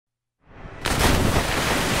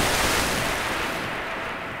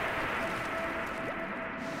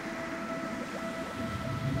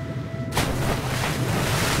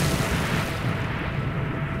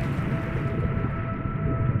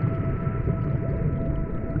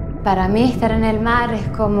Para mí estar en el mar es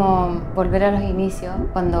como volver a los inicios,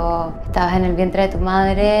 cuando estabas en el vientre de tu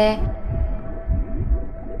madre.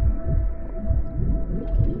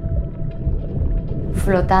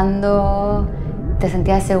 Flotando, te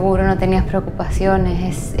sentías seguro, no tenías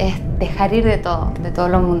preocupaciones, es dejar ir de todo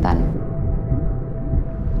lo mundano.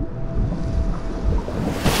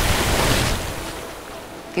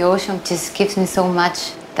 The ocean just gives me so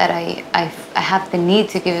much that I have the need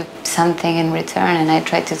to give something in return, and I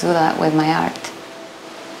try to do that with my art.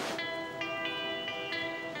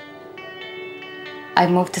 I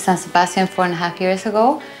moved to San Sebastian 4.5 years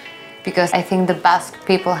ago because I think the Basque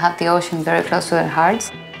people have the ocean very close to their hearts.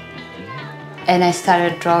 And I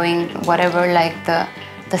started drawing whatever like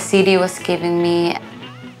the city was giving me.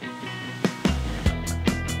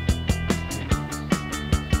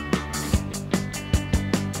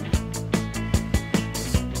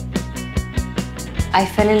 I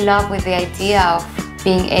fell in love with the idea of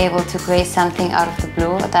being able to create something out of the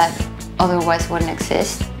blue that otherwise wouldn't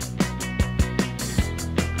exist.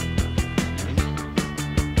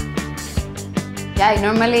 Yeah, I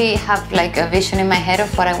normally have like a vision in my head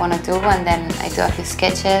of what I want to do, and then I do a few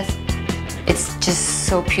sketches. It's just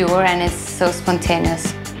so pure and it's so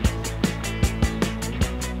spontaneous.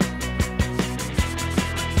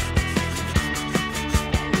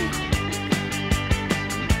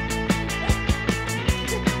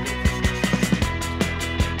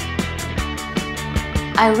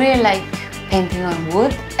 I really like painting on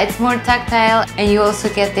wood. It's more tactile, and you also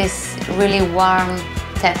get this really warm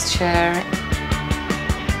texture.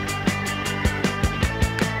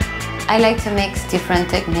 I like to mix different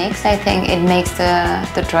techniques. I think it makes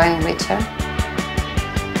the drawing richer.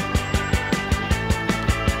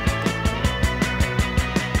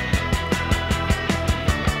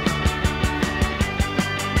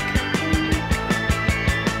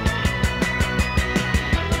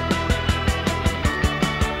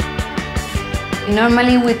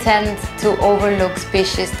 Normally we tend to overlook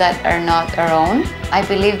species that are not our own. I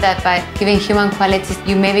believe that by giving human qualities,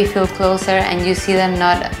 you maybe feel closer and you see them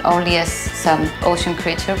not only as some ocean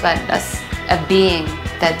creature, but as a being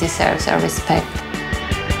that deserves our respect.